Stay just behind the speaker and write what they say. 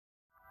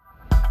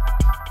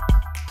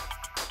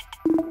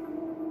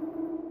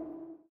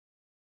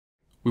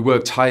We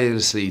work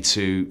tirelessly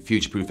to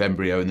future-proof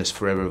Embryo in this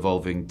forever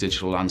evolving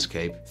digital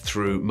landscape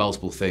through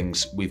multiple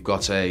things. We've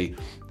got a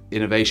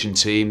innovation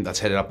team that's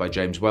headed up by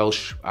James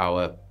Welsh,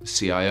 our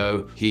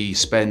CIO. He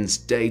spends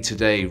day to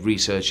day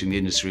researching the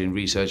industry and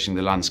researching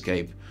the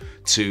landscape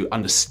to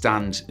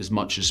understand as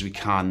much as we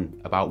can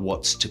about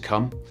what's to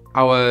come.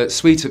 Our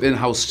suite of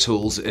in-house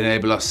tools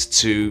enable us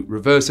to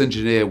reverse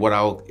engineer what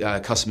our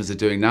customers are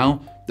doing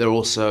now. They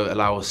also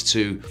allow us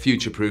to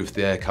future-proof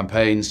their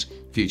campaigns,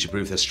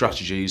 future-proof their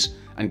strategies,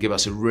 and give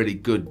us a really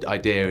good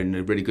idea and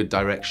a really good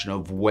direction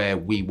of where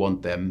we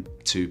want them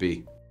to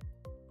be.